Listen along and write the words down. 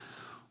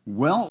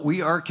Well,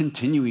 we are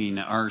continuing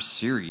our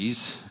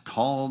series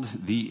called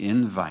The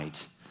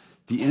Invite.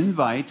 The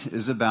Invite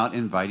is about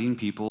inviting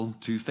people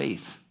to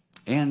faith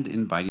and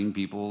inviting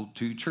people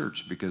to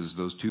church, because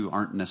those two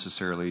aren't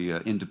necessarily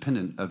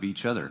independent of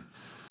each other.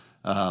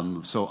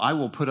 So I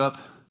will put up,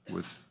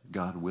 with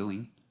God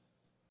willing,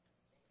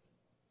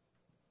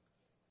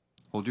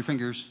 hold your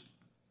fingers.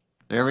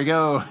 There we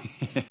go.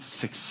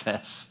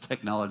 Success.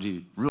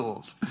 Technology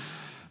rules.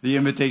 The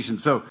invitation.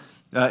 So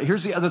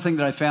here's the other thing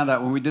that I found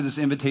out when we did this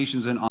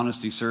invitations and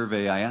honesty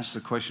survey. I asked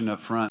the question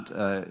up front,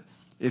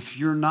 if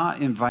you're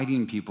not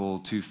inviting people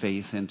to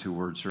faith and to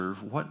word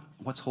serve,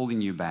 what's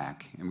holding you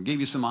back? And we gave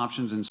you some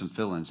options and some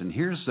fill-ins. And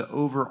here's the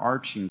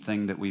overarching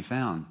thing that we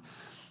found.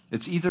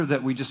 It's either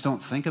that we just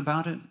don't think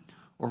about it,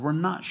 or we're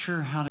not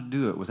sure how to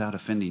do it without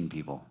offending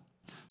people.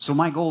 So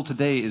my goal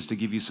today is to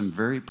give you some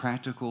very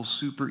practical,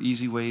 super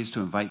easy ways to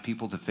invite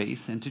people to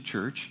faith and to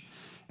church,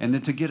 and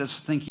then to get us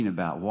thinking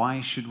about why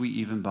should we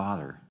even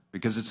bother,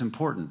 because it's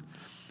important.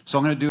 So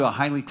I'm going to do a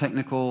highly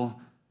technical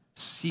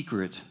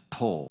secret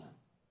poll.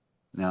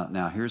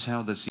 Now here's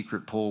how the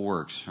secret poll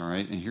works, all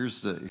right? And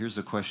here's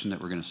the question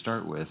that we're going to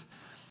start with.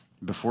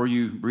 Before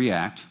you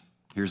react,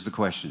 here's the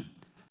question.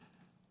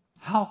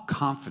 How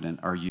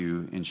confident are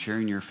you in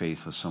sharing your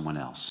faith with someone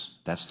else?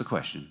 That's the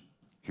question.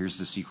 Here's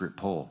the secret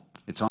poll.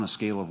 It's on a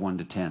scale of 1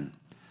 to 10.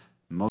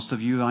 Most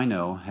of you I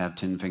know have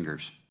 10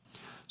 fingers.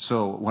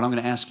 So what I'm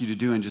going to ask you to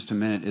do in just a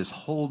minute is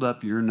hold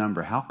up your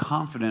number. How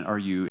confident are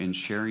you in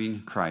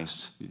sharing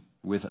Christ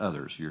with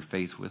others, your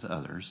faith with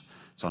others?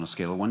 It's on a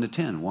scale of 1 to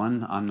 10.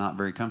 1, I'm not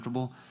very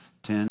comfortable.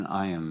 10,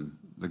 I am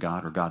the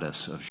god or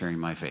goddess of sharing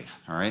my faith,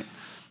 all right?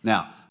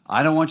 Now,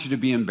 I don't want you to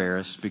be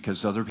embarrassed,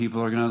 because other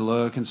people are going to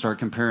look and start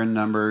comparing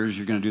numbers.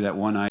 You're going to do that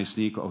one-eye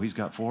sneak. Oh, he's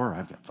got 4,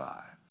 I've got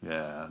 5.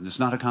 Yeah, it's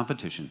not a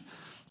competition.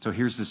 So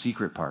here's the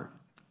secret part.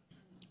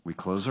 We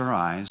close our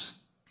eyes,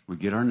 we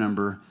get our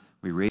number,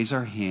 we raise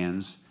our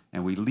hands,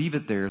 and we leave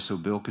it there so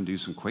Bill can do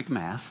some quick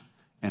math,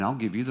 and I'll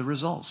give you the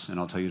results, and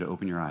I'll tell you to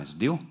open your eyes.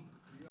 Deal?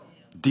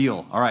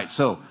 Deal. All right,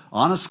 so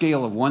on a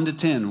scale of 1 to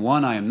 10,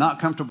 1, I am not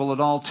comfortable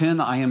at all.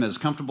 10, I am as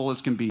comfortable as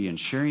can be in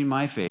sharing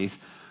my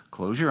faith.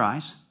 Close your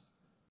eyes,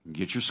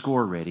 get your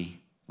score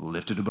ready,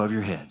 lift it above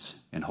your heads,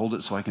 and hold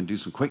it so I can do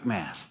some quick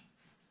math.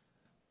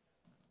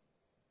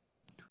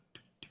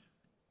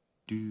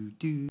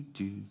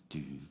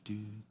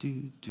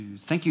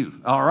 Thank you.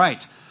 All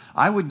right.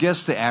 I would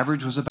guess the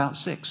average was about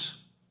 6.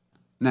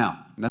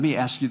 Now, let me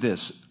ask you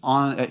this.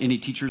 Any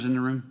teachers in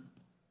the room?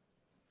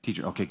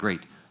 Teacher. Okay,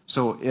 great.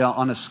 So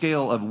on a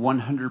scale of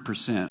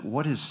 100%,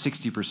 what is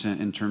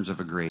 60% in terms of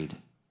a grade?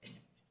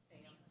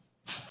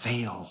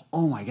 Fail.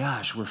 Oh my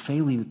gosh, we're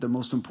failing at the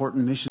most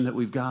important mission that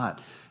we've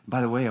got. By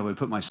the way, I would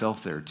put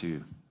myself there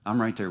too.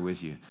 I'm right there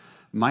with you.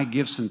 My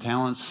gifts and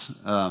talents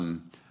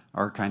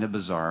are kind of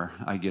bizarre.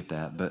 I get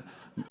that, but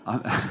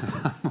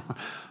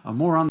I'm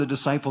more on the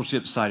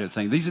discipleship side of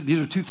things. These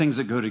are two things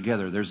that go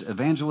together. There's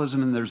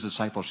evangelism and there's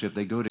discipleship.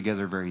 They go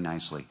together very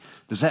nicely.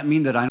 Does that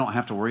mean that I don't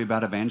have to worry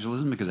about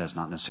evangelism because that's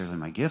not necessarily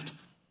my gift?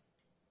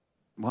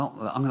 Well,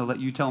 I'm going to let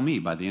you tell me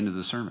by the end of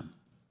the sermon.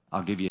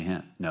 I'll give you a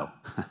hint. No.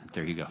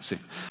 There you go. See?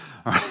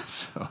 All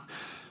right.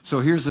 So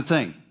here's the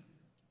thing.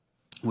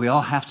 We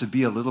all have to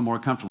be a little more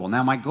comfortable.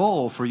 Now, my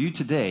goal for you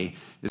today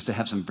is to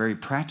have some very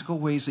practical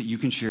ways that you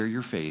can share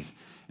your faith.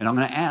 And I'm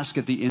going to ask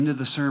at the end of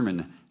the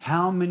sermon,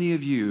 how many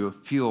of you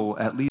feel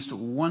at least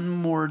one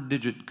more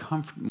digit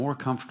more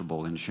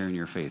comfortable in sharing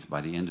your faith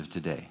by the end of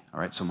today? All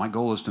right, so my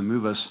goal is to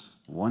move us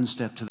one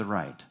step to the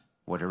right,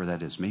 whatever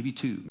that is. Maybe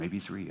 2, maybe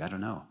 3, I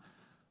don't know.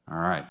 All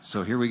right,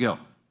 so here we go.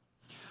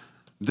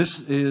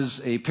 This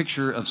is a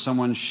picture of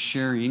someone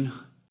sharing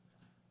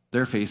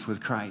their faith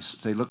with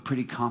Christ. They look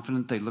pretty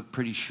confident. They look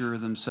pretty sure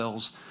of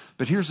themselves.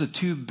 But here's the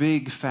 2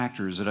 big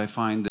factors that I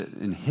find that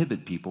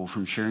inhibit people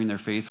from sharing their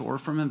faith or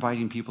from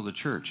inviting people to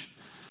church.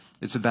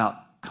 It's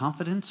about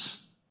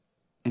confidence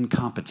and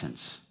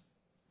competence.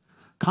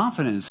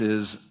 Confidence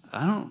is,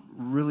 I don't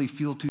really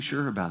feel too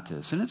sure about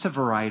this. And it's a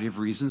variety of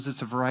reasons.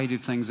 It's a variety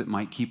of things that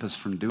might keep us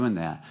from doing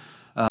that.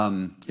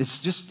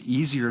 It's just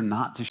easier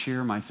not to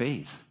share my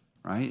faith,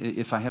 right?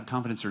 If I have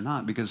confidence or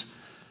not, because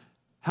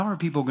how are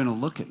people going to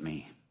look at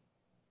me?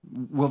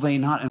 Will they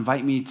not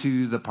invite me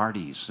to the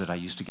parties that I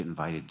used to get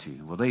invited to?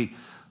 Will they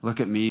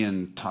look at me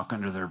and talk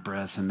under their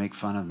breath and make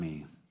fun of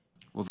me?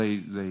 Will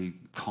they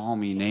call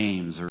me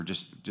names or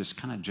just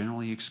kind of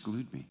generally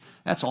exclude me?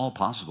 That's all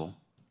possible.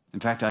 In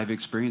fact, I've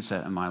experienced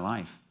that in my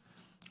life,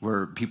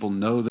 where people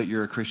know that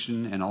you're a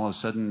Christian and all of a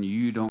sudden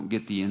you don't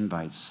get the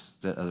invites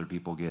that other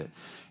people get.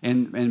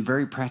 And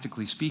very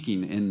practically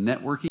speaking, in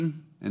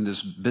networking, in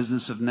this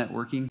business of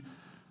networking,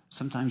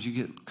 sometimes you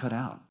get cut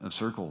out of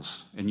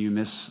circles and you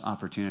miss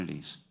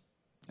opportunities.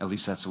 At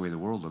least that's the way the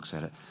world looks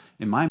at it.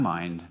 In my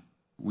mind,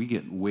 we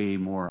get way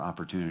more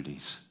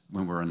opportunities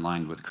when we're in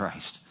line with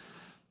Christ.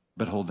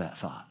 But hold that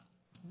thought.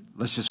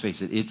 Let's just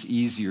face it, it's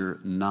easier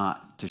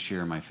not to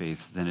share my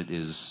faith than it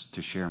is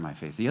to share my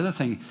faith. The other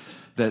thing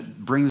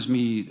that brings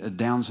me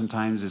down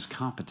sometimes is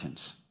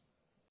competence.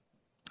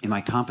 Am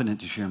I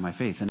competent to share my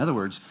faith? In other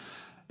words,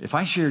 If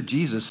I share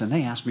Jesus and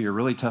they ask me a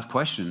really tough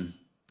question,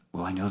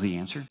 will I know the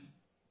answer?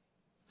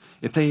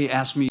 If they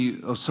ask me,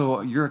 oh,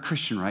 so you're a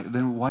Christian, right?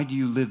 Then why do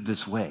you live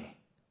this way?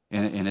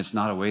 And it's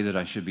not a way that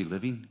I should be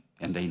living,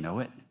 and they know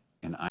it,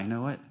 and I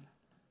know it.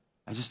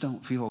 I just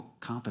don't feel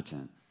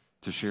competent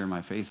to share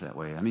my faith that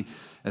way. I mean,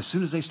 as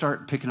soon as they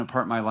start picking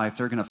apart my life,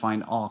 they're going to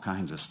find all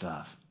kinds of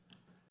stuff.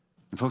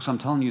 And folks, I'm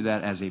telling you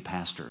that as a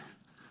pastor.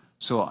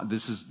 So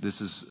this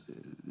is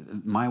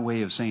my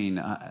way of saying,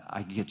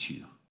 I get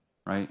you,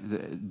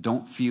 right?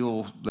 Don't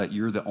feel that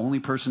you're the only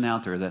person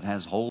out there that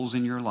has holes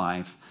in your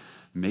life,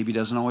 maybe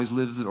doesn't always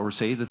live or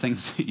say the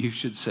things that you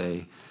should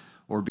say,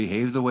 or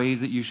behave the way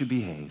that you should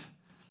behave.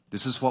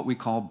 This is what we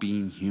call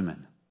being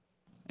human.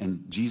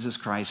 And Jesus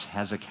Christ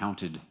has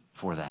accounted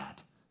for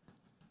that.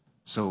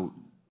 So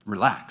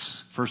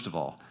relax, first of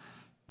all.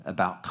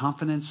 About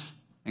confidence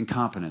and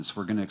competence,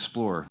 we're going to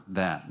explore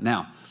that.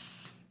 Now,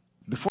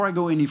 before I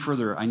go any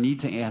further, I need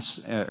to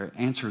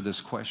answer this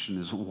question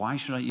is, why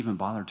should I even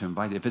bother to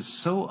invite it? If it's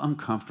so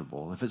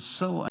uncomfortable, if it's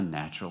so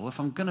unnatural, if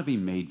I'm going to be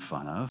made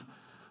fun of,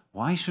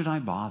 why should I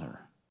bother?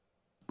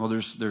 Well,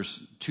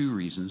 there's two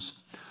reasons.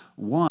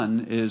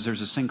 One is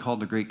there's this thing called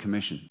the Great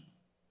Commission.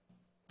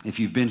 If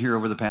you've been here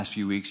over the past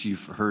few weeks,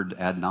 you've heard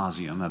ad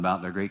nauseum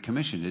about the Great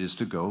Commission. It is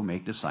to go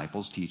make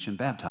disciples, teach, and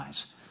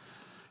baptize.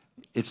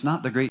 It's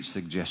not the Great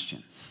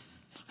Suggestion,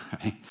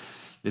 right?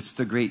 It's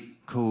the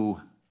Great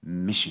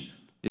Commission.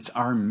 It's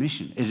our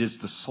mission. It is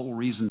the sole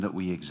reason that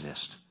we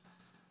exist.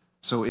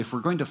 So if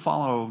we're going to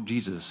follow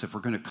Jesus, if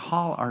we're going to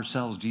call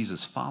ourselves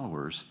Jesus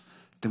followers,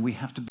 then we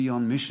have to be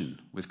on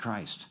mission with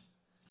Christ.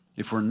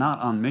 If we're not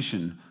on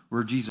mission,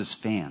 we're Jesus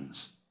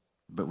fans,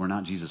 but we're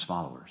not Jesus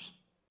followers.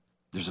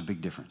 There's a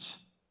big difference.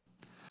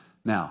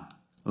 Now,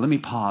 let me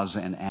pause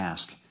and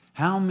ask,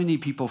 how many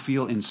people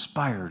feel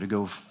inspired to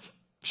go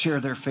share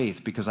their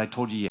faith because I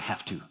told you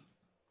have to?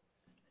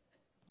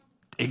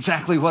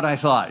 Exactly what I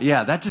thought.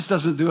 Yeah, that just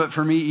doesn't do it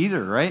for me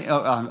either, right?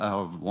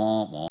 Wah,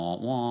 wah,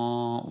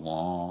 wah,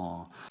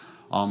 wah.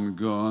 I'm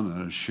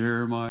gonna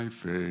share my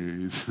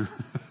faith.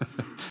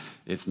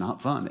 It's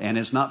not fun. And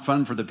it's not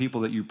fun for the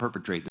people that you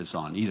perpetrate this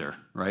on either,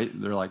 right?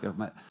 They're like,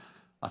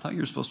 I thought you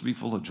were supposed to be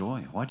full of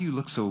joy. Why do you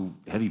look so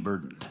heavy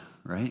burdened,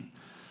 right?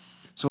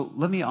 So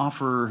let me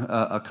offer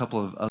a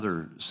couple of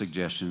other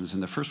suggestions.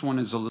 And the first one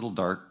is a little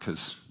dark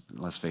because,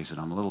 let's face it,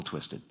 I'm a little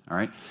twisted, all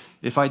right?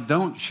 If I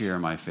don't share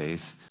my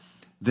faith,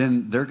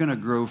 then they're going to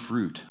grow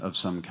fruit of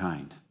some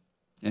kind.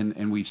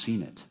 And we've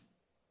seen it.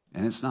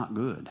 And it's not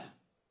good.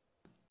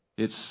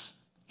 It's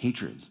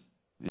hatred.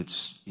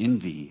 It's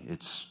envy.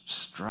 It's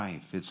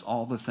strife. It's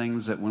all the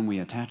things that when we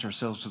attach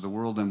ourselves to the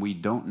world and we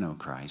don't know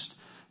Christ,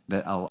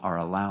 that are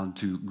allowed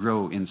to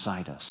grow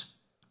inside us.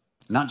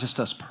 Not just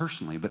us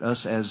personally, but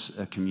us as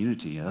a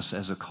community, us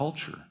as a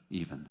culture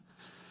even.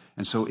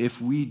 And so if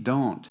we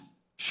don't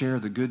share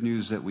the good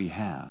news that we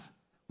have,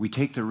 we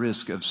take the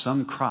risk of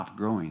some crop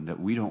growing that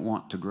we don't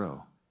want to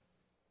grow.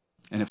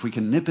 And if we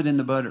can nip it in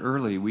the bud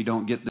early, we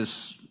don't get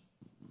this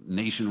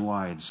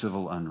nationwide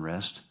civil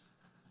unrest.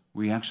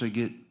 We actually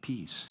get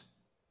peace.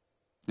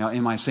 Now,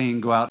 am I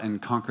saying go out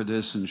and conquer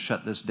this and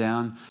shut this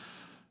down?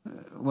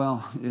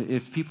 Well,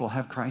 if people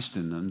have Christ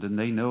in them, then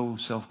they know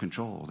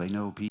self-control. They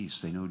know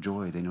peace. They know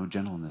joy. They know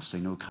gentleness. They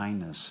know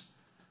kindness.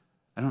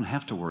 I don't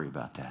have to worry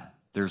about that.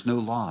 There's no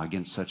law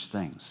against such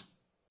things.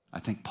 I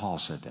think Paul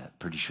said that,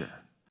 pretty sure.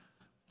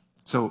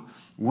 So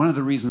one of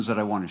the reasons that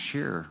I want to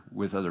share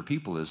with other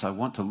people is I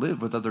want to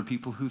live with other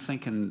people who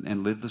think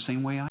and live the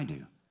same way I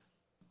do.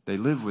 They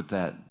live with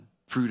that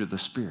fruit of the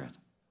Spirit.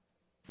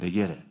 They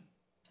get it.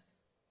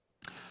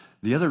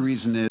 The other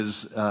reason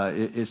is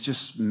it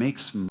just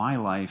makes my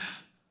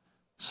life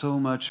so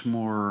much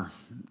more,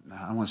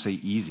 I don't want to say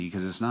easy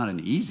because it's not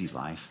an easy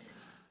life,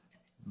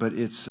 but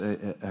it's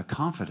a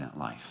confident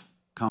life,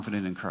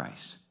 confident in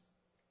Christ.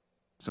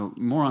 So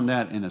more on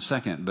that in a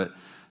second, but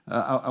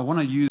I want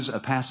to use a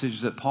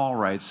passage that Paul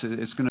writes.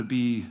 It's going to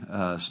be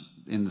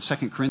in the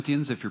 2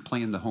 Corinthians if you're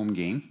playing the home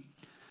game.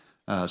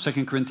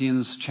 2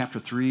 Corinthians chapter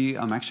 3,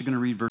 I'm actually going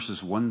to read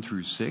verses 1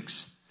 through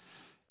 6.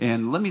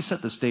 And let me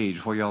set the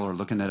stage while y'all are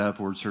looking that up,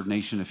 Word Serve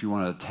Nation. If you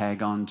want to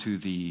tag on to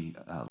the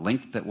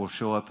link that will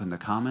show up in the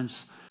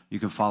comments, you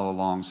can follow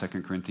along 2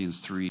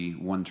 Corinthians 3,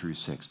 1 through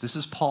 6. This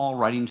is Paul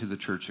writing to the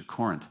church at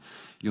Corinth.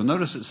 You'll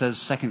notice it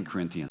says 2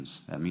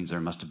 Corinthians. That means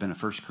there must have been a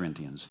 1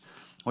 Corinthians.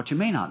 What you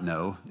may not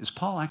know is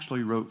Paul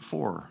actually wrote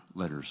 4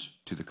 letters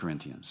to the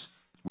Corinthians.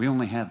 We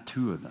only have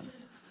 2 of them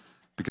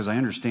because I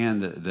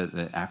understand that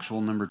the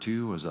actual number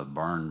 2 was a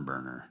barn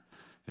burner.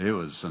 It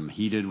was some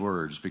heated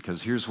words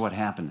because here's what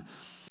happened.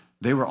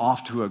 They were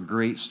off to a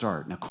great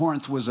start. Now,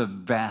 Corinth was a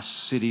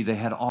vast city. They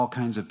had all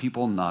kinds of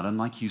people, not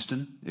unlike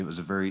Houston. It was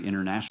a very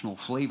international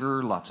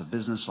flavor, lots of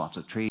business, lots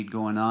of trade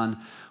going on,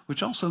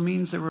 which also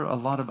means there were a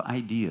lot of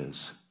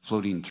ideas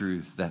floating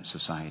through that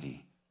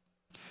society.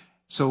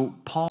 So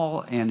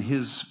Paul and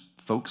his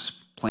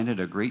folks planted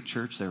a great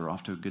church. They were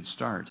off to a good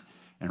start.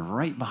 And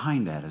right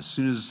behind that, as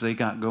soon as they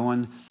got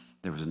going,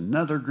 there was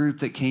another group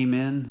that came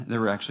in. There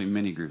were actually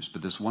many groups,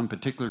 but this one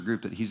particular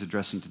group that he's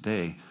addressing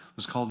today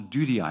was called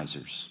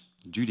Judaizers.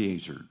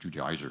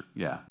 Judaizer,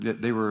 yeah.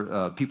 They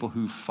were people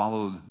who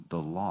followed the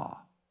law.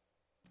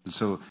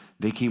 So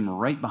they came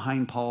right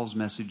behind Paul's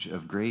message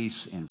of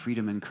grace and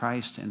freedom in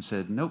Christ and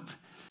said, nope,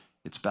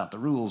 it's about the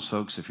rules,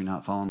 folks. If you're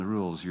not following the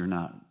rules, you're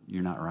not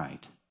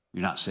right.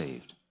 You're not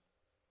saved.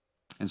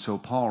 And so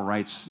Paul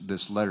writes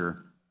this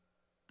letter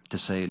to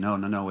say,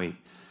 no, wait.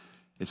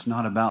 It's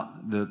not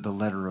about the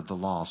letter of the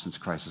law since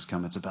Christ has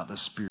come. It's about the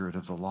spirit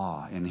of the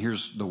law. And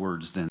here's the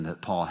words then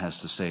that Paul has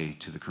to say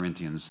to the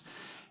Corinthians.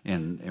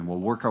 And we'll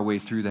work our way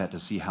through that to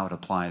see how it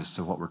applies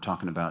to what we're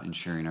talking about in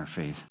sharing our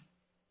faith.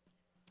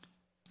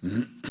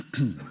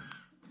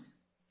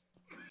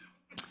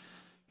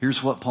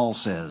 Here's what Paul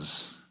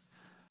says.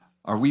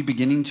 Are we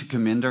beginning to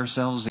commend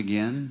ourselves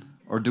again?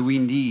 Or do we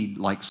need,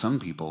 like some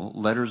people,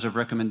 letters of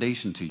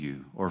recommendation to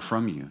you or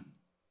from you?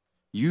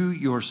 You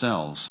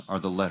yourselves are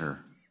the letter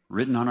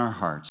written on our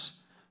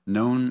hearts,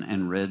 known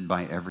and read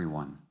by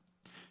everyone.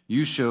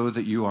 You show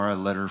that you are a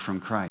letter from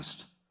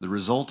Christ, the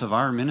result of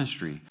our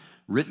ministry,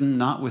 written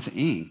not with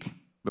ink,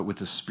 but with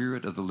the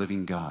Spirit of the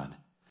living God,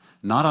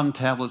 not on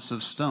tablets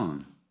of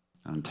stone,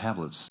 on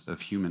tablets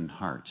of human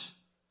hearts.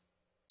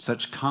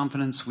 Such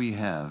confidence we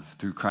have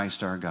through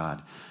Christ our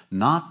God,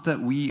 not that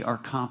we are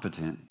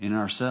competent in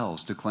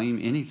ourselves to claim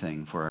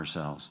anything for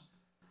ourselves,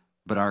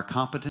 but our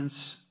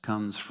competence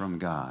comes from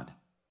God.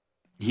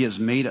 He has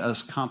made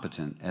us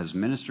competent as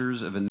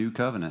ministers of a new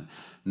covenant,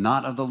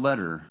 not of the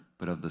letter,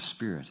 but of the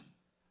Spirit.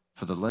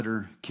 For the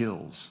letter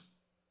kills,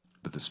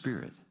 but the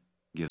Spirit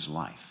gives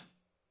life.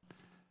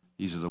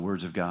 These are the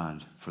words of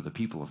God for the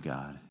people of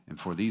God, and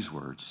for these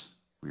words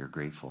we are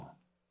grateful.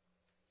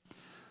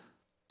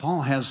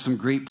 Paul has some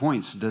great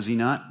points, does he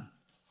not?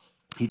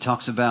 He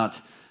talks about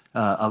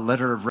a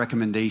letter of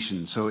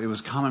recommendation. So it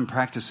was common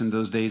practice in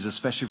those days,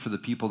 especially for the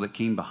people that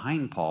came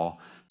behind Paul,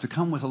 to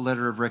come with a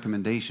letter of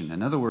recommendation.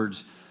 In other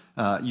words,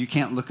 you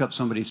can't look up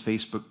somebody's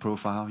Facebook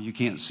profile. You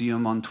can't see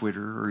them on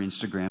Twitter or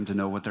Instagram to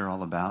know what they're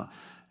all about.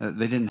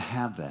 They didn't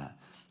have that.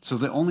 So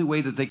the only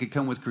way that they could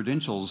come with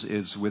credentials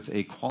is with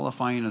a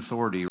qualifying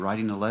authority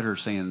writing a letter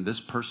saying this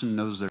person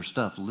knows their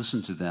stuff,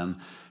 listen to them,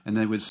 and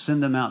they would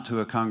send them out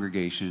to a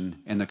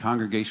congregation, and the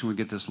congregation would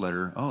get this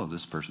letter, oh,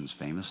 this person's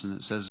famous, and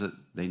it says that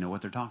they know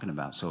what they're talking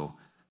about, so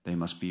they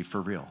must be for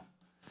real.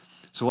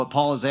 So what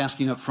Paul is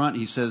asking up front,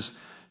 he says,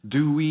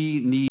 do we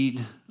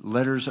need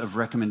letters of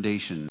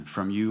recommendation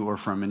from you or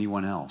from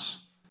anyone else?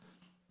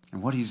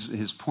 And what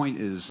his point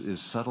is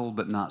subtle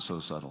but not so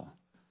subtle.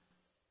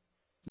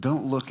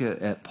 Don't look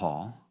at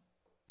Paul.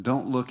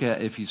 Don't look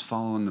at if he's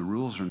following the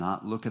rules or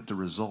not. Look at the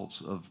results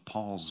of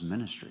Paul's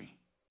ministry.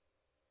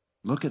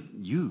 Look at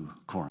you,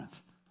 Corinth.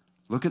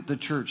 Look at the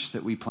church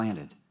that we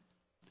planted.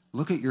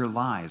 Look at your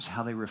lives,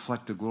 how they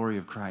reflect the glory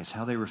of Christ,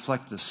 how they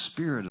reflect the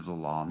spirit of the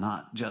law,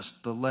 not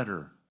just the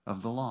letter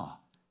of the law.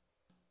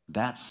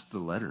 That's the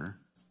letter.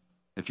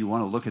 If you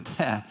want to look at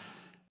that,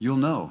 you'll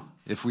know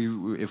if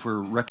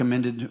we're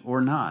recommended or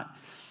not.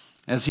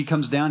 As he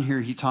comes down here,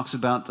 he talks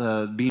about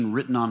being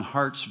written on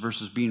hearts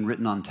versus being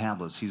written on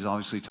tablets. He's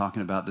obviously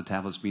talking about the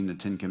tablets being the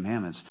Ten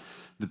Commandments.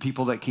 The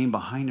people that came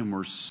behind him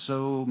were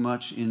so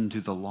much into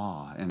the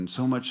law and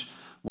so much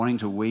wanting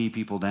to weigh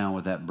people down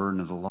with that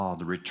burden of the law,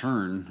 the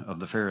return of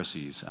the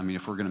Pharisees. I mean,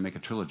 if we're going to make a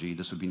trilogy,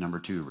 this would be number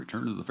 2,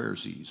 Return of the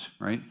Pharisees,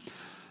 right?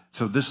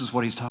 So this is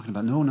what he's talking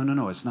about.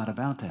 No, it's not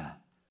about that.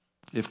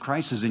 If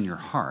Christ is in your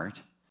heart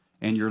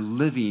and you're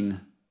living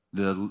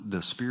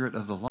the spirit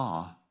of the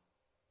law,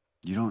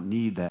 you don't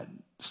need that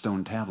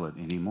stone tablet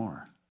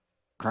anymore.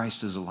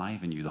 Christ is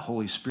alive in you. The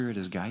Holy Spirit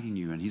is guiding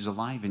you, and he's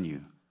alive in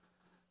you.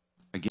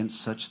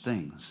 Against such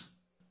things,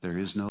 there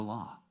is no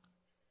law.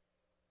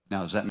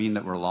 Now, does that mean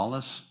that we're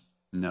lawless?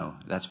 No,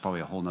 that's probably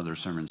a whole nother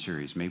sermon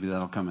series. Maybe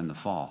that'll come in the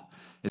fall.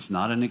 It's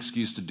not an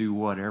excuse to do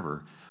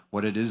whatever.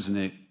 What it is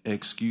an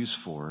excuse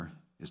for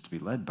is to be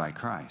led by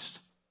Christ.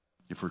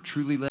 If we're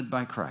truly led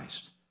by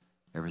Christ,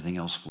 everything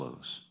else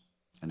flows.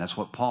 And that's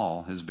what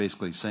Paul is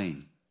basically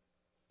saying.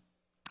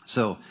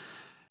 So,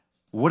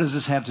 what does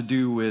this have to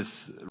do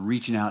with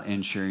reaching out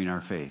and sharing our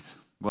faith?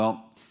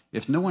 Well,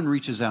 if no one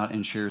reaches out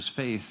and shares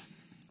faith,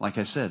 like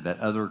I said, that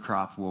other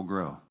crop will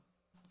grow.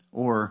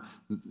 Or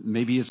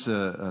maybe it's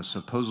a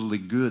supposedly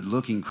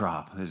good-looking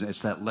crop.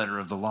 It's that letter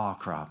of the law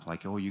crop.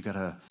 Like, oh, you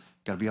gotta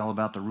be all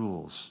about the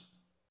rules.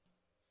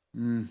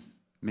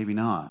 Maybe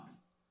not.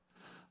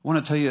 I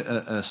want to tell you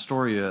a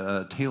story,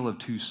 a tale of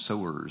two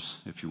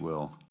sowers, if you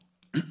will.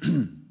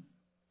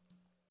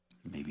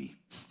 Maybe.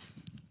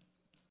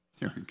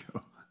 There we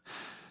go.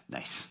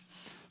 Nice.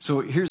 So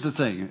here's the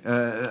thing.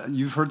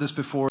 You've heard this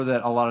before,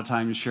 that a lot of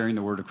times sharing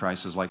the word of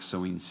Christ is like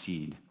sowing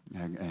seed.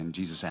 And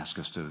Jesus asked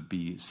us to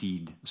be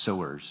seed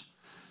sowers.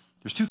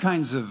 There's two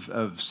kinds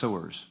of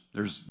sowers.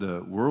 There's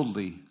the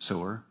worldly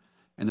sower,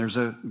 and there's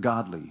a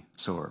godly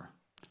sower.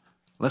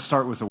 Let's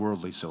start with the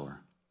worldly sower.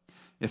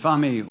 If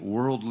I'm a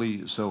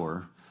worldly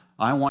sower,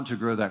 I want to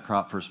grow that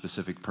crop for a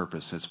specific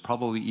purpose. It's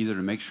probably either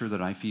to make sure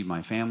that I feed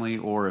my family,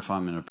 or if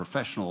I'm in a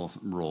professional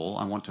role,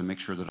 I want to make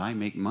sure that I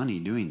make money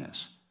doing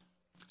this.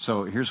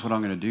 So here's what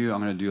I'm going to do.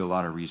 I'm going to do a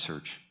lot of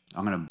research.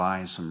 I'm going to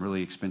buy some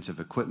really expensive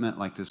equipment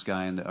like this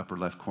guy in the upper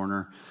left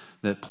corner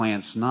that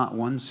plants not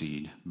one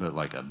seed, but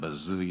like a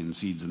bazillion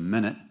seeds a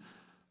minute.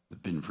 The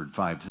Binford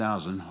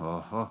 5000.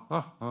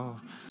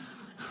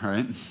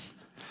 Right?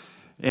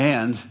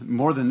 And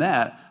more than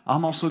that,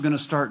 I'm also going to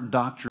start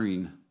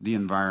doctoring the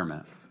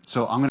environment.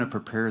 So I'm going to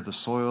prepare the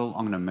soil.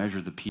 I'm going to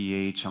measure the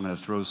pH. I'm going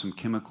to throw some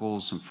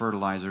chemicals, some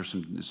fertilizer,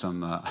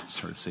 some I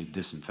sort of say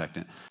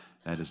disinfectant.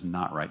 That is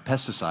not right.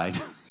 Pesticide.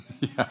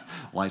 Yeah,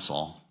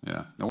 Lysol.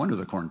 Yeah. No wonder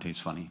the corn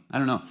tastes funny. I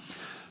don't know.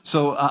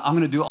 So I'm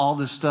going to do all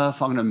this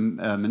stuff. I'm going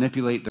to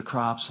manipulate the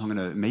crops. I'm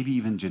going to maybe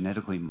even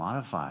genetically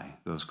modify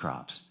those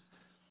crops.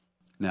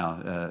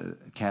 Now,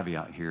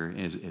 caveat here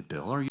is,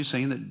 Bill, are you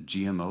saying that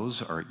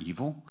GMOs are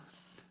evil?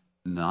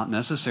 Not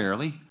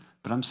necessarily.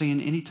 But I'm saying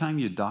anytime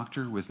you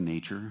doctor with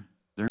nature,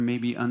 there may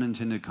be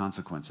unintended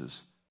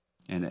consequences.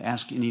 And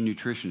ask any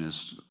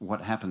nutritionist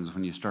what happens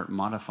when you start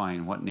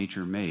modifying what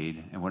nature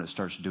made and what it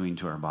starts doing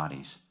to our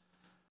bodies.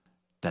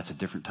 That's a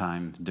different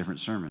time, different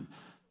sermon.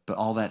 But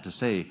all that to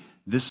say,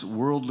 this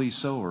worldly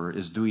sower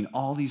is doing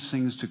all these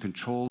things to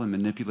control and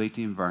manipulate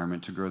the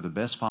environment to grow the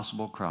best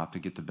possible crop to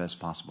get the best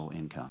possible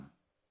income.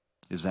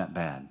 Is that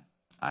bad?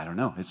 I don't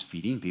know. It's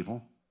feeding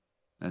people.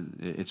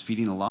 It's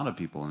feeding a lot of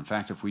people. In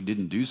fact, if we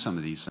didn't do some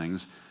of these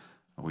things,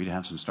 we'd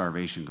have some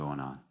starvation going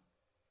on.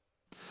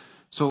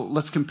 So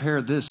let's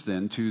compare this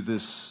then to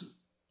this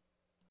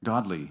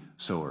godly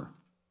sower.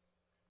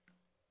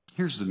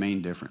 Here's the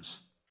main difference.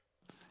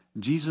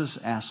 Jesus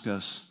asks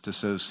us to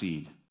sow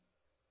seed,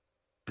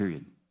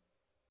 period.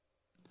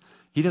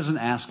 He doesn't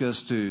ask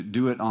us to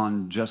do it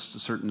on just a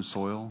certain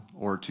soil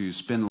or to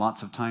spend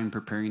lots of time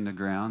preparing the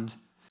ground.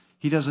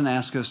 He doesn't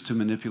ask us to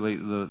manipulate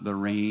the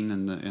rain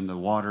and the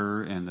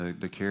water and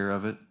the care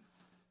of it.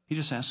 He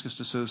just asks us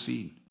to sow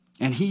seed.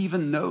 And he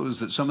even knows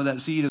that some of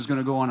that seed is going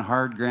to go on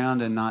hard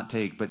ground and not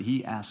take, but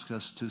he asks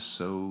us to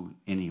sow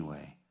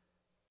anyway.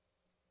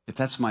 If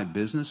that's my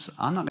business,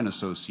 I'm not going to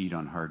sow seed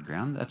on hard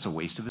ground. That's a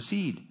waste of a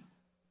seed.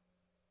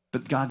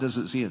 But God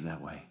doesn't see it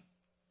that way.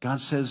 God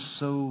says,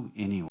 sow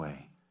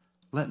anyway.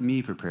 Let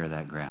me prepare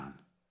that ground.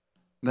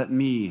 Let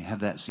me have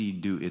that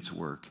seed do its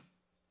work.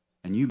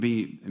 And you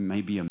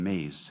may be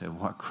amazed at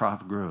what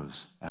crop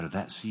grows out of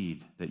that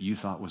seed that you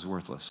thought was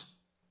worthless.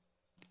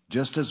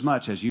 Just as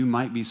much as you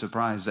might be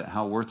surprised at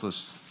how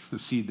worthless the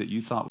seed that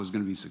you thought was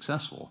going to be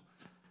successful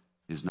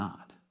is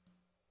not.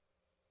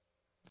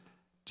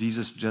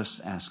 Jesus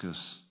just asks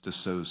us to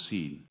sow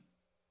seed.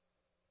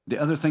 The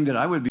other thing that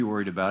I would be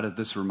worried about if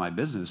this were my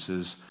business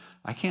is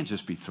I can't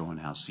just be throwing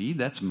out seed.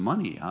 That's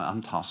money.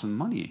 I'm tossing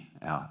money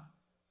out.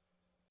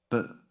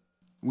 But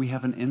we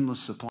have an endless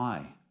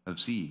supply of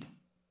seed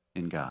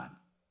in God.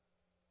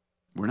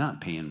 We're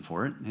not paying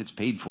for it. It's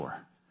paid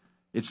for.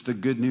 It's the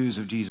good news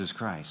of Jesus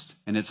Christ.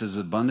 And it's as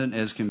abundant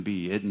as can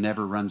be. It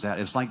never runs out.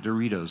 It's like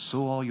Doritos.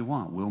 Sow all you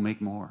want. We'll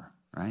make more,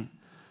 right?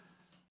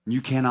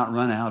 You cannot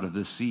run out of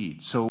this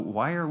seed. So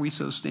why are we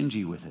so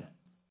stingy with it?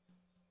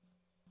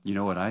 You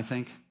know what I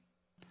think?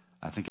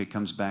 I think it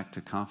comes back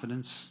to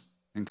confidence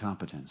and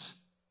competence.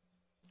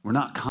 We're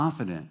not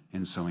confident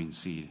in sowing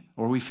seed,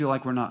 or we feel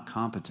like we're not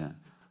competent.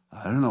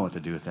 I don't know what to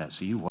do with that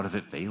seed. What if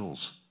it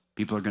fails?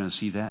 People are going to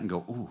see that and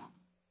go, ooh,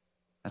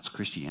 that's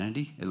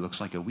Christianity? It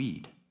looks like a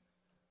weed.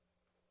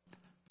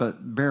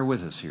 But bear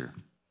with us here,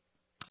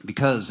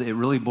 because it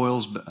really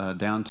boils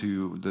down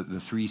to the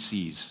three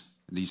C's,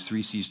 these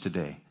three C's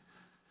today.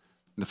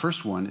 The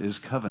first one is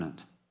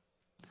covenant.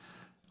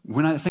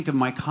 When I think of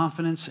my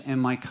confidence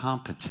and my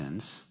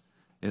competence,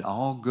 it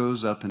all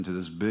goes up into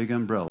this big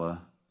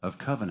umbrella of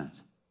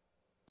covenant.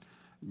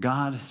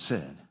 God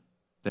said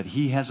that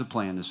he has a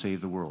plan to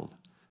save the world.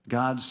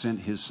 God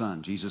sent his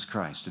son, Jesus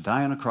Christ, to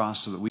die on a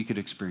cross so that we could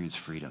experience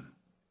freedom.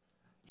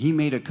 He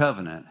made a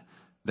covenant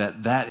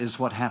that is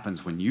what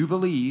happens. When you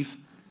believe,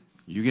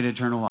 you get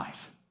eternal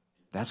life.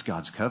 That's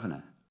God's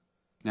covenant.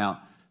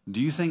 Now,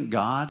 do you think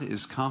God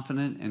is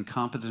confident and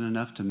competent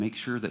enough to make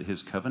sure that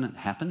his covenant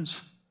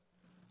happens?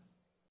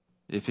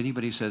 If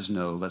anybody says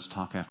no, let's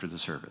talk after the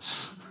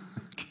service.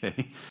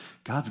 Okay?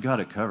 God's got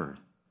it covered.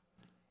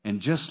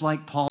 And just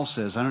like Paul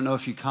says, I don't know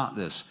if you caught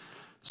this,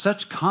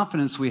 such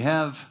confidence we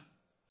have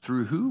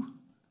through who?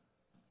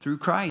 Through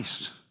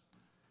Christ.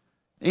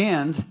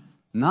 And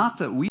not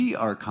that we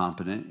are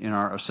competent in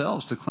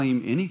ourselves to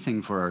claim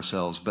anything for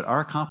ourselves, but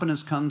our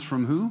competence comes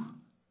from who?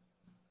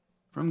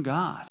 From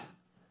God.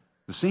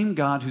 The same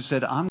God who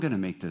said, I'm going to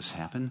make this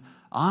happen.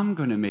 I'm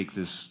going to make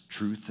this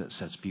truth that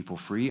sets people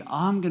free.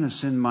 I'm going to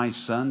send my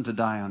son to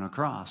die on a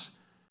cross.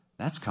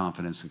 That's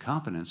confidence and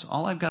competence.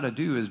 All I've got to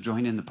do is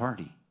join in the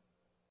party.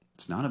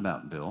 It's not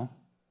about Bill.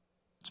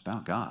 It's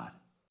about God.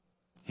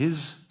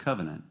 His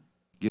covenant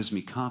gives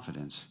me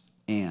confidence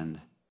and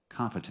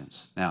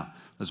competence. Now,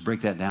 let's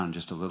break that down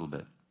just a little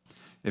bit.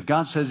 If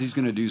God says he's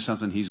going to do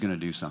something, he's going to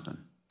do something.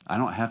 I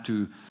don't have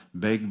to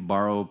beg,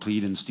 borrow,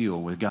 plead, and steal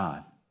with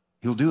God.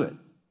 He'll do it.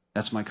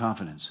 That's my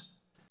confidence.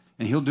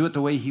 And he'll do it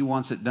the way he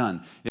wants it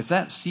done. If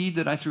that seed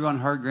that I threw on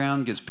hard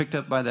ground gets picked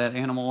up by that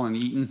animal and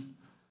eaten,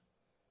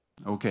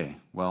 okay,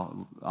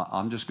 well,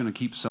 I'm just going to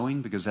keep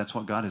sowing because that's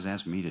what God has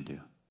asked me to do.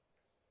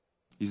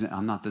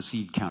 I'm not the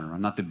seed counter.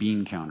 I'm not the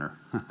bean counter,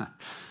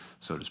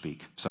 so to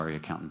speak. Sorry,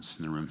 accountants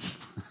in the room.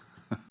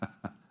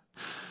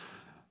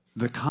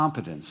 The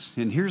competence.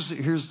 And here's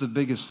the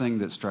biggest thing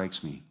that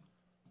strikes me.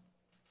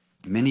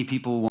 Many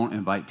people won't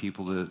invite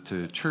people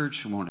to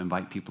church, won't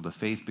invite people to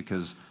faith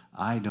because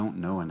I don't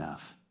know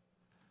enough.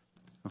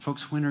 But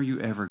folks, when are you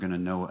ever going to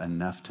know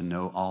enough to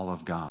know all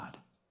of God?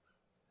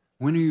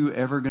 When are you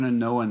ever going to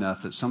know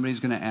enough that somebody's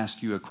going to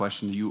ask you a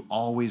question that you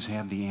always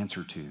have the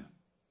answer to?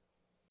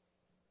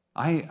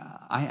 I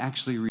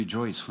actually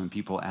rejoice when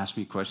people ask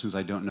me questions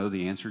I don't know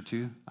the answer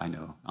to. I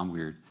know, I'm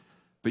weird.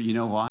 But you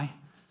know why?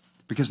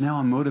 Because now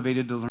I'm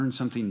motivated to learn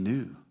something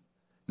new.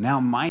 Now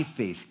my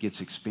faith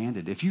gets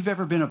expanded. If you've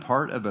ever been a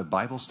part of a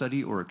Bible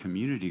study or a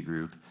community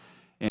group,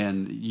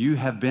 and you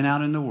have been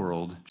out in the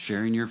world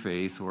sharing your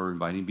faith or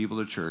inviting people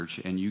to church,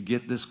 and you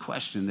get this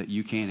question that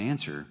you can't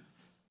answer,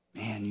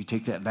 man, you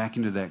take that back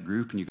into that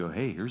group and you go,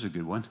 hey, here's a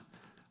good one.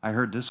 I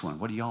heard this one.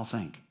 What do y'all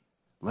think?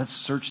 Let's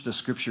search the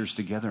scriptures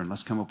together and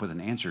let's come up with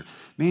an answer.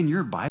 Man,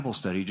 your Bible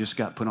study just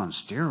got put on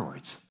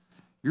steroids.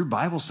 Your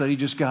Bible study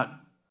just got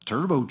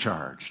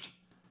turbocharged,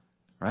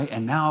 right?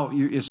 And now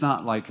it's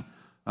not like,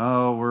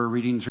 oh, we're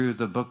reading through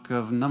the book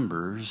of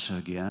Numbers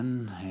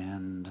again,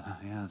 and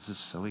yeah, this is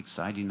so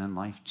exciting and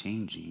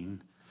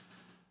life-changing.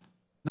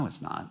 No,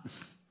 it's not.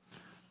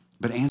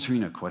 But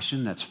answering a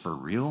question that's for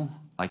real,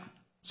 like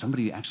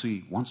somebody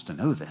actually wants to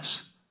know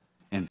this.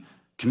 And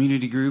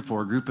community group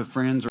or a group of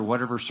friends or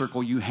whatever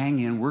circle you hang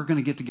in, we're going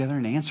to get together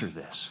and answer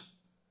this.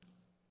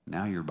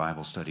 Now your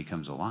Bible study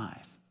comes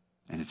alive,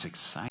 and it's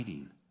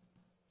exciting.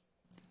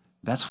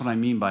 That's what I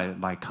mean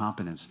by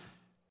competence.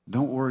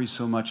 Don't worry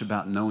so much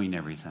about knowing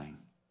everything.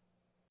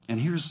 And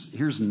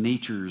here's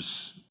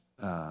nature's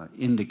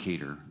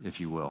indicator, if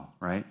you will,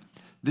 right?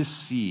 This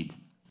seed.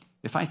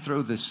 If I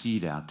throw this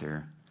seed out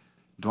there,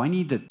 do I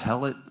need to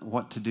tell it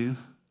what to do?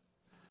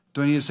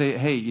 Do I need to say,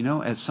 hey,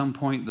 at some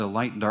point the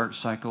light dark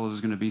cycle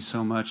is going to be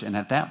so much, and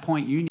at that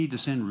point you need to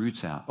send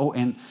roots out. Oh,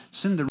 and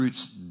send the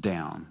roots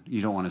down.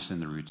 You don't want to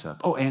send the roots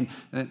up. Oh, and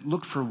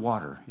look for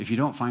water. If you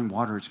don't find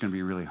water, it's going to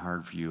be really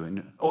hard for you.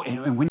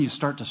 And when you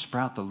start to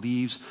sprout the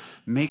leaves,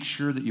 make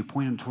sure that you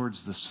point them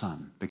towards the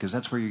sun, because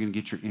that's where you're going to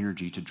get your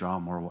energy to draw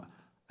more water.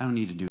 I don't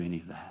need to do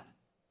any of that,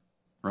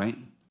 right?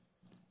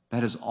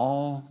 That is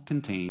all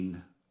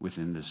contained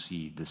within the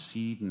seed. The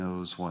seed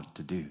knows what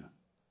to do,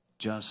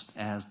 just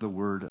as the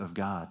Word of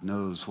God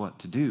knows what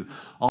to do.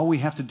 All we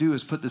have to do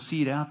is put the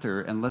seed out there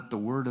and let the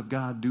Word of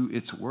God do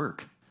its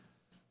work.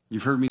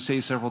 You've heard me say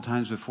several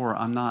times before,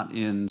 I'm not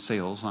in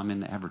sales, I'm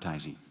in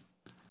advertising.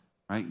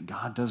 Right?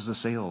 God does the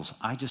sales.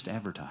 I just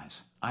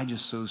advertise. I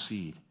just sow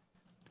seed.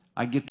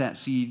 I get that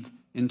seed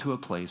into a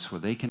place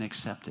where they can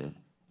accept it,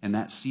 and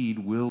that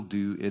seed will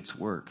do its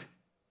work.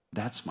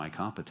 That's my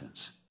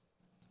competence.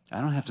 I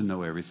don't have to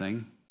know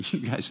everything. You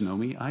guys know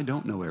me. I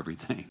don't know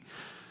everything.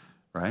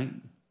 Right?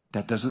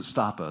 That doesn't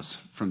stop us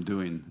from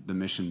doing the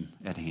mission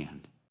at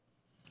hand.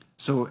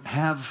 So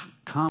have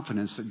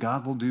confidence that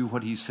God will do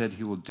what he said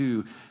he will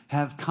do.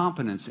 Have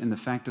confidence in the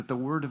fact that the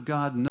Word of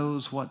God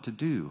knows what to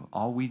do.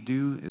 All we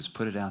do is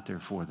put it out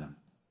there for them,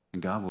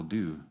 and God will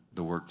do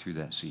the work through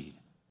that seed.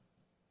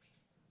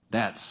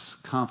 That's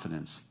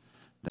confidence.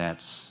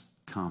 That's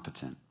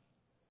competent.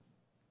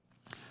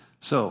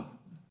 So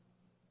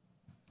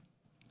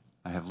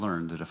I have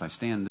learned that if I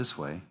stand this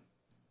way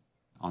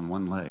on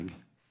one leg,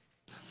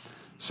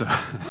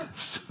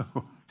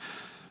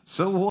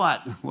 So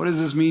what? What does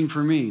this mean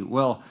for me?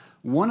 Well,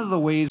 one of the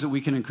ways that we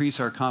can increase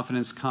our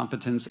confidence,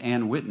 competence,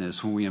 and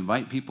witness when we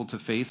invite people to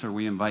faith or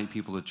we invite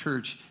people to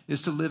church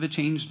is to live a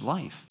changed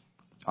life.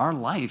 Our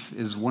life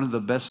is one of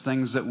the best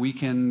things that we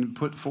can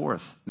put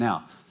forth.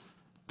 Now,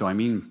 do I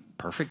mean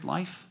perfect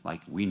life?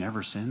 Like we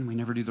never sin, we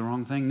never do the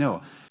wrong thing?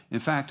 No. In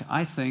fact,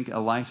 I think a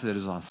life that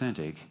is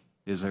authentic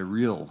is a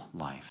real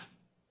life.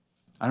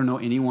 I don't know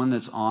anyone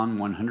that's on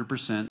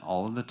 100%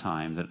 all of the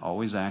time that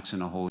always acts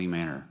in a holy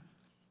manner.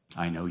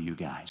 I know you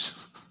guys.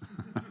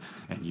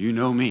 And you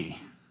know me,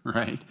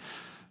 right?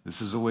 This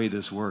is the way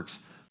this works.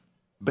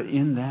 But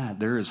in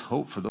that, there is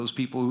hope for those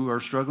people who are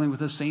struggling with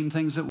the same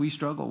things that we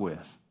struggle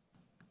with.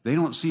 They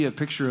don't see a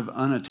picture of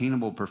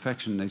unattainable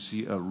perfection. They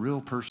see a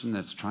real person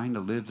that's trying to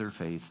live their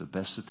faith the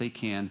best that they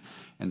can,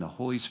 and the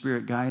Holy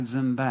Spirit guides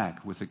them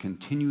back with a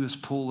continuous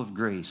pull of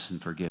grace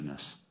and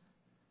forgiveness.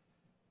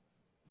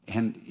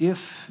 And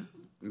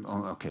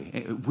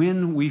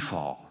when we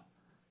fall,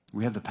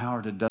 we have the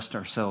power to dust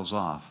ourselves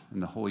off,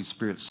 and the Holy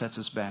Spirit sets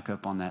us back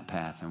up on that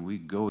path, and we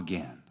go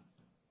again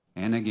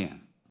and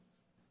again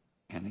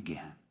and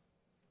again.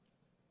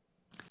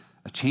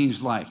 A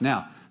changed life.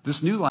 Now,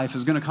 this new life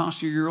is going to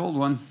cost you your old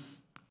one.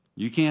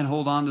 You can't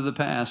hold on to the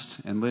past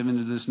and live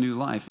into this new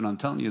life, and I'm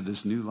telling you,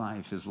 this new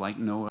life is like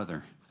no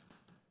other.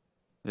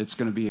 It's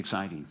going to be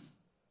exciting,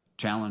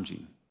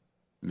 challenging,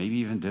 maybe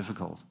even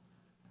difficult.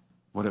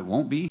 What it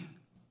won't be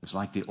is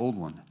like the old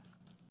one.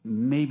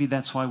 Maybe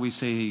that's why we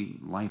say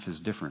life is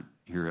different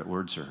here at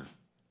WordServe.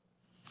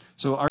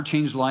 So our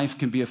changed life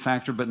can be a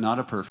factor, but not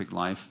a perfect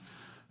life.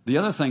 The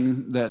other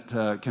thing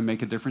that can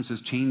make a difference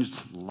is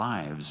changed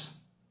lives.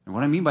 And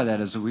what I mean by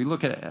that is that we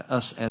look at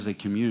us as a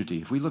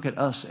community. If we look at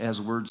us as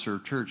Word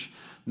Serve Church,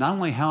 not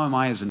only how am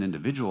I as an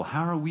individual,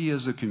 how are we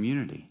as a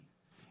community?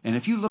 And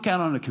if you look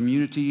out on a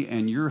community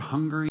and you're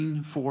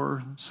hungering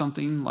for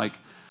something like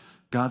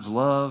God's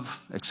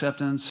love,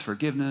 acceptance,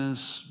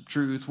 forgiveness,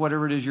 truth,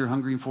 whatever it is you're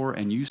hungering for,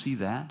 and you see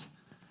that,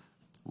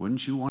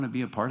 wouldn't you want to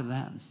be a part of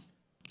that?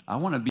 I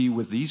want to be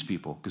with these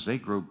people because they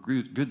grow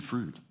good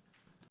fruit.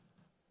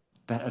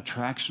 That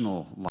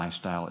attractional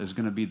lifestyle is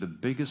going to be the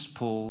biggest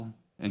pull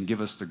and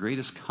give us the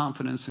greatest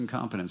confidence and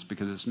competence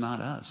because it's not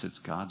us, it's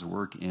God's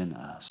work in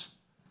us.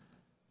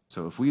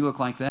 So if we look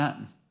like that,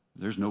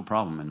 there's no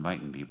problem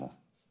inviting people.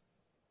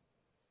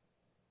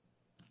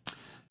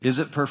 Is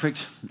it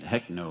perfect?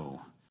 Heck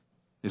no.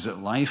 Is it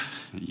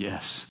life?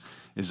 Yes.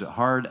 Is it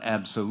hard?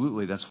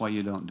 Absolutely. That's why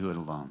you don't do it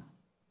alone.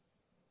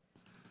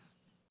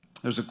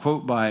 There's a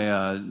quote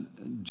by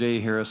J.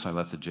 Harris. I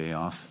left the J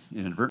off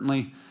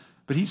inadvertently.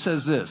 But he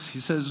says this.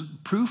 He says,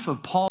 proof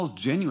of Paul's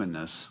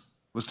genuineness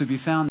was to be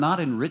found not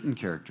in written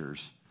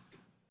characters,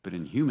 but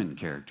in human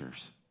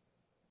characters.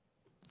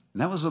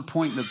 And that was the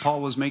point that Paul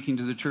was making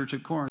to the church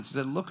at Corinth. He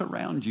said, look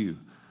around you.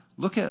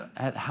 Look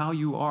at how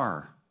you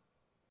are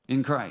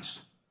in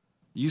Christ.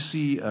 You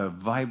see a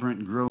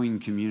vibrant, growing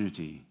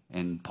community,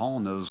 and Paul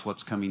knows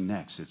what's coming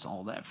next. It's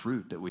all that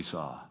fruit that we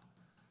saw.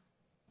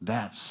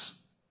 That's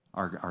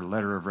our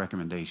letter of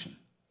recommendation.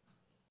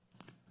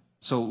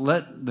 So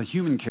let the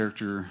human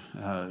character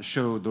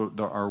show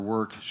our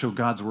work, show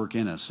God's work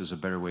in us is a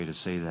better way to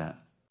say that.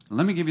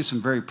 Let me give you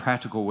some very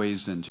practical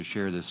ways then to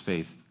share this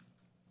faith.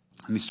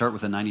 Let me start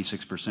with the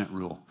 96%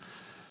 rule.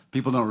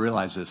 People don't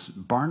realize this.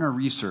 Barna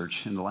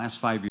Research in the last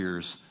 5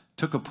 years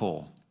took a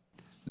poll.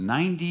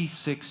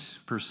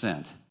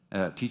 96%.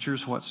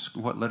 Teachers,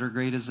 what letter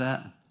grade is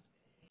that?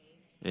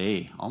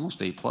 A,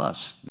 almost A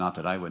plus. Not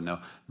that I would know,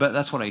 but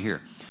that's what I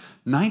hear.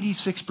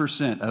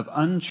 96% of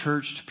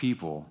unchurched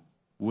people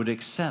would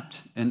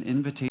accept an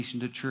invitation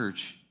to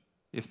church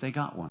if they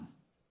got one.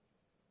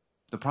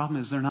 The problem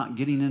is they're not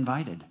getting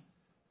invited.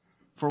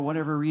 For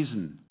whatever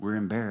reason, we're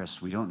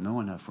embarrassed. We don't know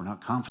enough. We're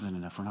not confident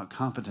enough. We're not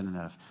competent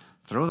enough.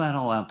 Throw that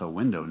all out the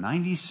window.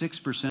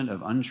 96%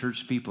 of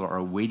unchurched people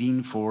are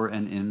waiting for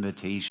an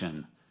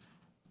invitation.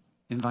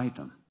 Invite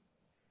them.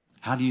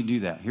 How do you do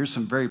that? Here's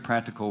some very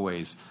practical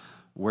ways.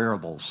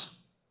 Wearables.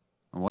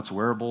 And what's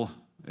wearable?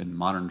 In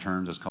modern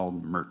terms, it's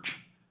called merch,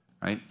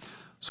 right?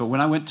 So when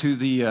I went to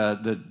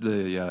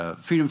the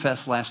Freedom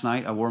Fest last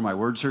night, I wore my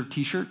Word Serve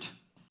t-shirt.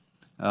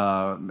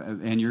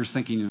 And you're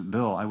thinking,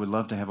 Bill, I would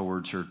love to have a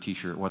Word Serve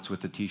t-shirt. What's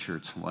with the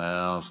t-shirts?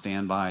 Well,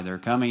 stand by. They're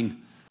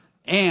coming.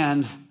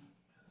 And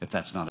if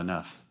that's not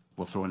enough,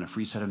 we'll throw in a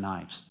free set of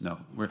knives. No,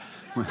 we're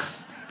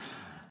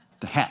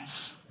the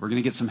hats. We're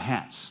going to get some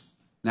hats.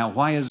 Now,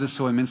 why is this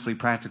so immensely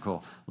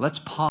practical? Let's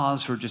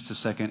pause for just a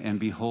second and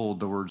behold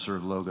the Word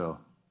Serve logo.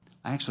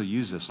 I actually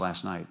used this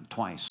last night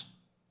twice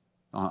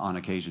on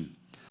occasion.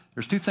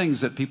 There's two things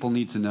that people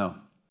need to know.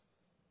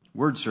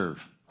 Word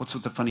Serve. What's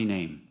with the funny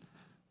name?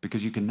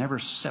 Because you can never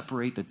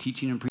separate the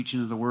teaching and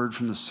preaching of the Word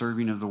from the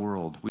serving of the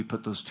world. We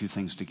put those two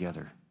things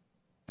together.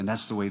 And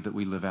that's the way that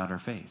we live out our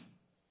faith.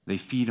 They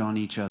feed on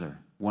each other.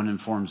 One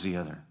informs the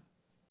other.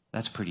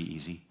 That's pretty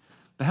easy.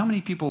 But how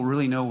many people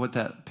really know what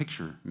that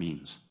picture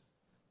means?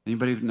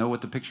 Anybody know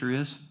what the picture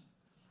is?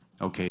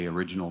 Okay,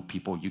 original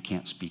people, you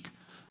can't speak.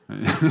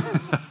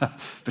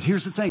 But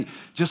here's the thing.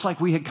 Just like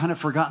we had kind of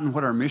forgotten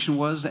what our mission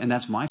was, and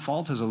that's my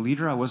fault as a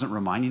leader, I wasn't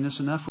reminding us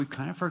enough, we've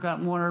kind of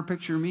forgotten what our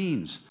picture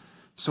means.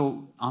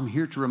 So I'm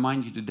here to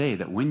remind you today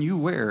that when you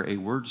wear a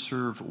Word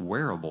Serve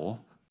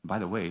wearable, by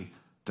the way,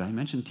 did I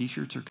mention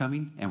t-shirts are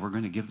coming and we're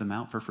going to give them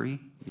out for free?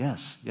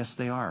 Yes,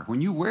 they are.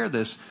 When you wear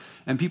this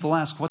and people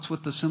ask, what's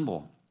with the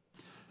symbol?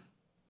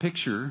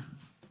 Picture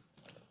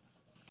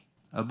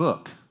a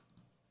book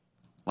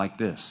like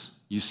this.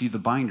 You see the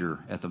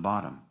binder at the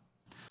bottom.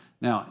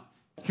 Now,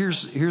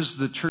 here's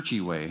the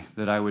churchy way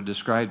that I would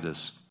describe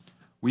this.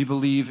 We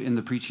believe in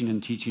the preaching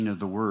and teaching of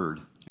the Word.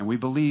 And we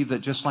believe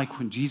that just like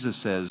when Jesus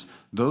says,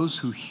 those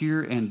who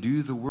hear and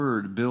do the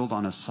Word build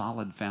on a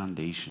solid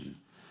foundation.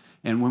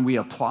 And when we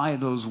apply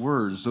those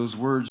words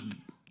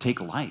take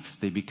life.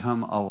 They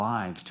become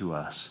alive to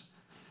us.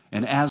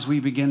 And as we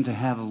begin to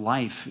have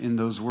life in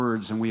those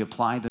words and we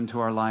apply them to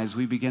our lives,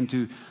 we begin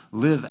to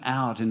live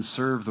out and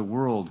serve the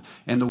world.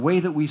 And the way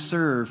that we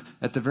serve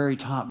at the very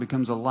top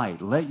becomes a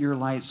light. Let your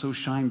light so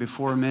shine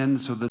before men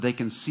so that they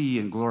can see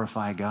and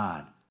glorify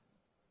God.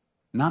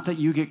 Not that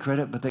you get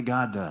credit, but that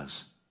God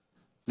does.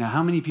 Now,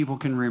 how many people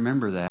can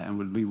remember that and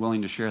would be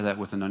willing to share that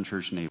with an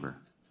unchurched neighbor?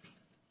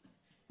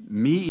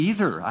 Me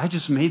either. I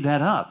just made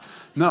that up.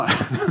 No,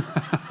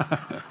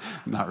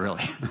 not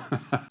really.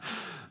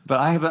 But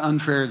I have an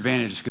unfair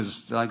advantage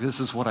because this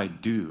is what I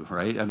do,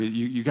 right? I mean,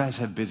 you guys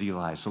have busy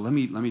lives. So let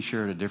me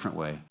share it a different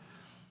way.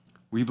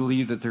 We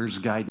believe that there's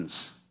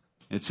guidance.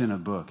 It's in a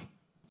book.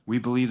 We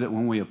believe that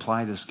when we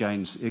apply this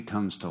guidance, it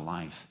comes to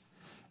life.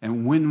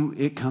 And when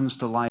it comes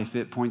to life,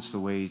 it points the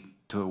way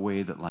to a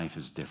way that life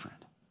is different.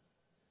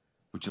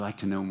 Would you like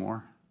to know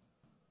more?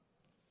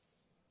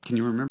 Can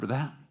you remember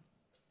that?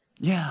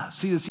 Yeah,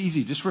 see, it's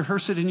easy. Just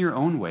rehearse it in your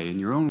own way, in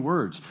your own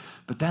words.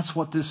 But that's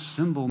what this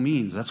symbol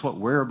means. That's what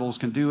wearables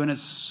can do, and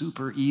it's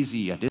super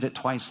easy. I did it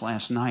twice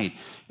last night,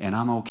 and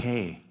I'm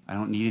okay. I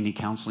don't need any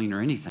counseling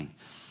or anything.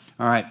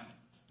 All right.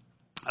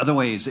 Other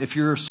ways, if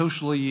you're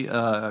social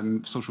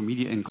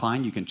media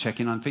inclined, you can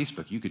check in on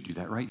Facebook. You could do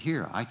that right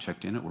here. I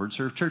checked in at Word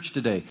Serve Church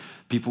today.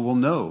 People will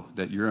know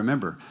that you're a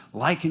member.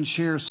 Like and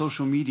share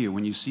social media.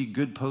 When you see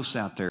good posts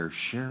out there,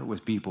 share it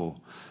with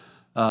people.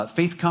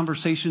 Faith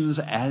conversations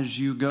as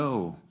you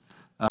go.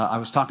 I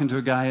was talking to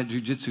a guy at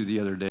jiu-jitsu the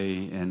other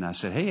day, and I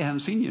said, hey, I haven't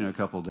seen you in a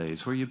couple of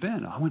days. Where you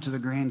been? I went to the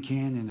Grand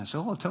Canyon. I said,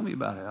 oh, tell me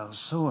about it. It was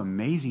so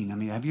amazing. I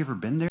mean, have you ever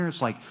been there?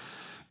 It's like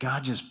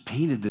God just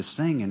painted this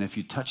thing, and if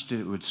you touched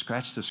it, it would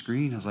scratch the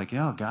screen. I was like,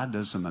 yeah, God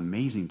does some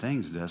amazing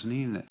things, doesn't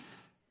he? And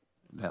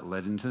that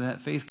led into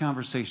that faith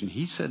conversation.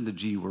 He said the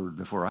G word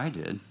before I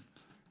did.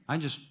 I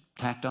just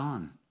tacked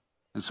on.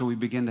 And so we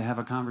began to have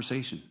a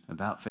conversation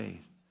about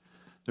faith.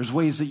 There's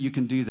ways that you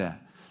can do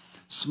that.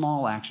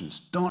 Small actions.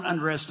 Don't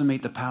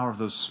underestimate the power of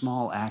those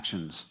small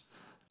actions.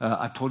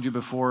 I've told you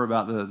before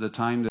about the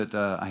time that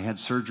I had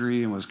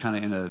surgery and was kind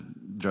of in a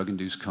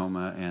drug-induced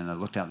coma, and I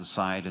looked out the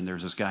side, and there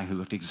was this guy who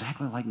looked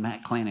exactly like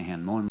Matt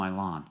Clanahan mowing my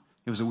lawn.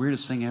 It was the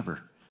weirdest thing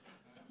ever.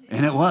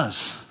 And it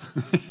was.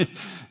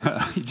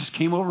 He just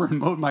came over and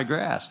mowed my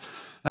grass.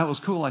 That was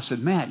cool. I said,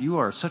 Matt, you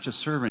are such a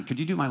servant. Could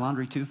you do my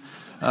laundry too?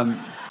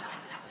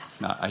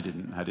 No, I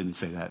didn't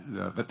say that,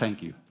 but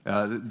thank you.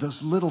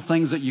 Those little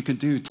things that you can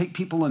do. Take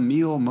people a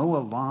meal, mow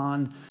a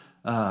lawn,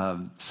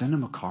 send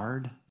them a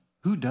card.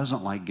 Who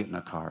doesn't like getting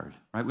a card,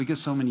 right? We get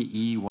so many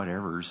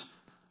whatevers.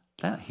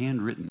 That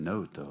handwritten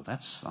note, though,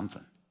 that's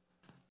something.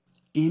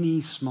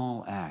 Any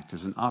small act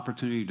is an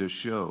opportunity to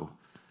show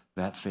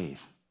that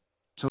faith.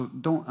 So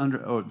don't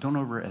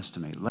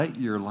overestimate. Let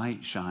your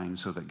light shine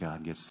so that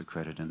God gets the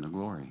credit and the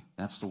glory.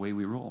 That's the way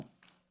we roll.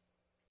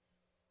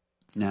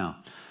 Now,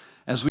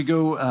 as we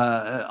go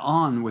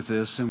on with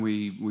this and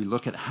we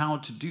look at how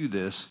to do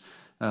this,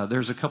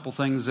 there's a couple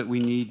things that we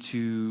need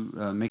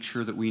to make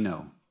sure that we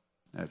know.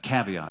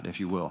 Caveat, if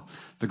you will.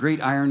 The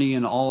great irony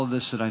in all of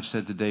this that I've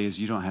said today is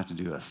you don't have to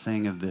do a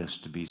thing of this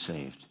to be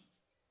saved.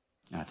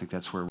 And I think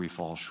that's where we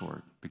fall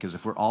short. Because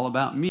if we're all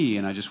about me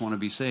and I just want to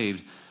be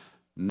saved,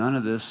 none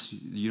of this,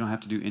 you don't have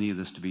to do any of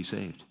this to be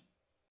saved.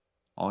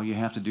 All you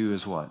have to do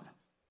is what?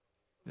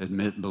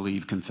 Admit,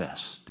 believe,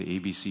 confess. The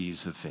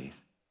ABCs of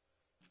faith.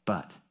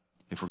 But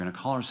if we're going to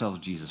call ourselves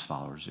Jesus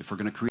followers, if we're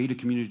going to create a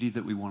community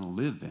that we want to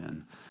live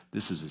in,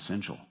 this is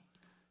essential.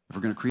 If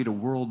we're going to create a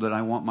world that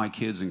I want my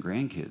kids and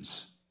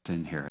grandkids to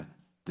inherit,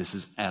 this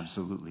is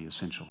absolutely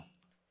essential,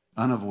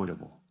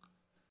 unavoidable.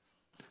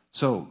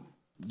 So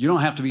you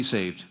don't have to be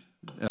saved.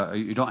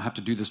 You don't have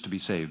to do this to be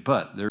saved,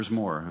 but there's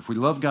more. If we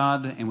love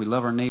God and we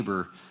love our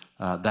neighbor,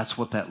 that's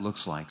what that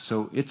looks like.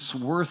 So it's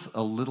worth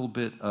a little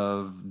bit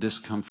of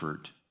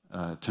discomfort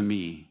to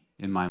me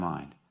in my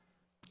mind.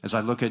 As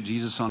I look at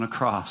Jesus on a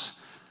cross,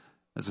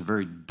 that's a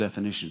very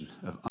definition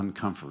of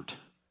uncomfort,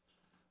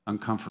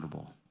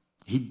 uncomfortable.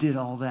 He did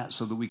all that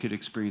so that we could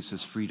experience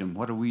this freedom.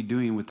 What are we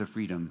doing with the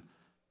freedom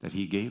that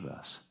he gave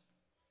us?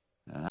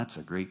 Now, that's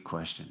a great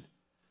question,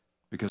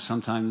 because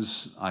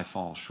sometimes I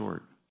fall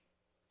short.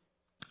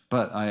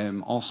 But I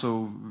am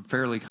also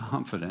fairly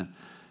confident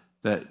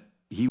that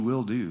he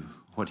will do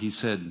what he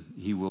said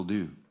he will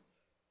do.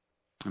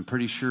 I'm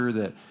pretty sure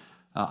that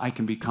I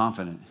can be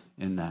confident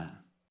in that.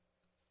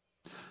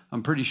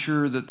 I'm pretty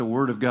sure that the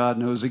Word of God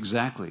knows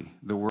exactly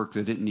the work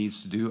that it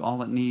needs to do.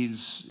 All it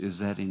needs is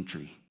that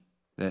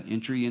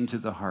entry into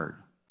the heart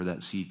where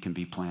that seed can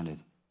be planted.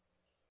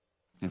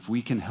 If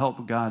we can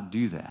help God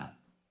do that,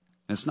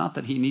 and it's not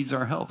that he needs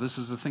our help. This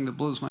is the thing that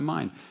blows my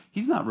mind.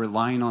 He's not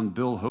relying on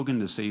Bill Hogan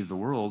to save the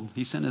world.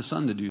 He sent his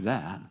son to do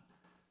that.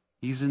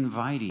 He's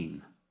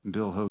inviting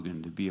Bill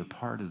Hogan to be a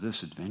part of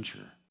this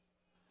adventure,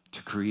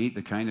 to create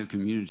the kind of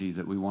community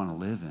that we want to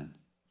live in,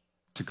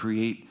 to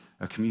create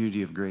a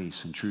community of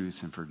grace and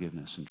truth and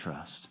forgiveness and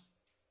trust.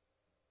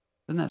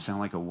 Doesn't that sound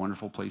like a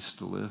wonderful place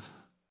to live?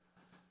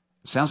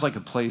 It sounds like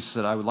a place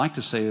that I would like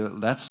to say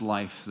that's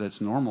life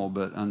that's normal,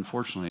 but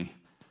unfortunately,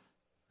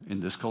 in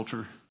this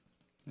culture,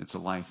 it's a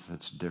life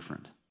that's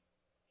different.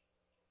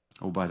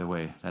 Oh, by the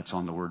way, that's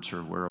on the Word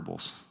Serve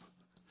wearables.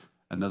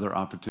 Another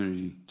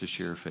opportunity to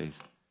share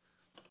faith.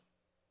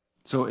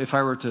 So if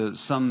I were to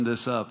sum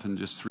this up in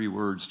just 3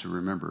 words to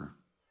remember: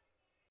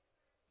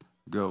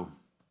 go,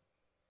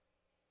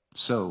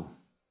 sow,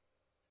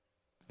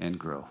 and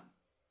grow.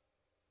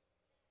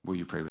 Will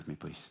you pray with me,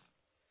 please?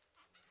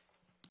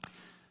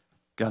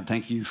 God,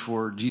 thank you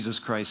for Jesus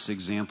Christ's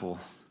example.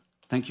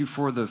 Thank you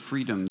for the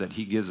freedom that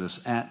he gives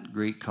us at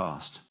great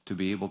cost to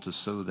be able to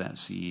sow that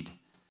seed.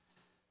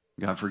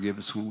 God, forgive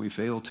us when we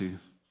fail to,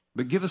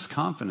 but give us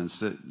confidence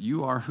that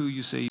you are who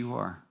you say you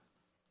are.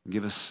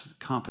 Give us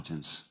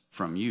competence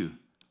from you,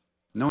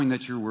 knowing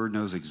that your word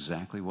knows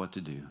exactly what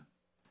to do.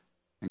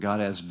 And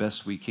God, as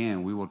best we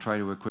can, we will try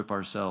to equip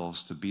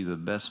ourselves to be the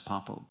best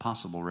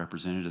possible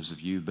representatives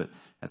of you, but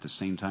at the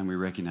same time we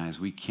recognize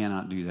we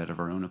cannot do that of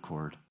our own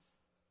accord.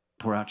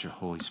 Pour out your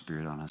Holy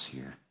Spirit on us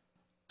here.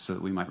 so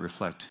that we might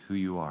reflect who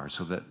you are,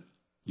 so that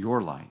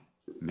your light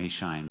may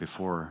shine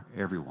before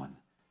everyone,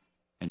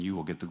 and you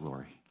will get the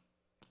glory.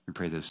 We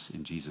pray this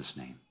in Jesus'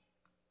 name.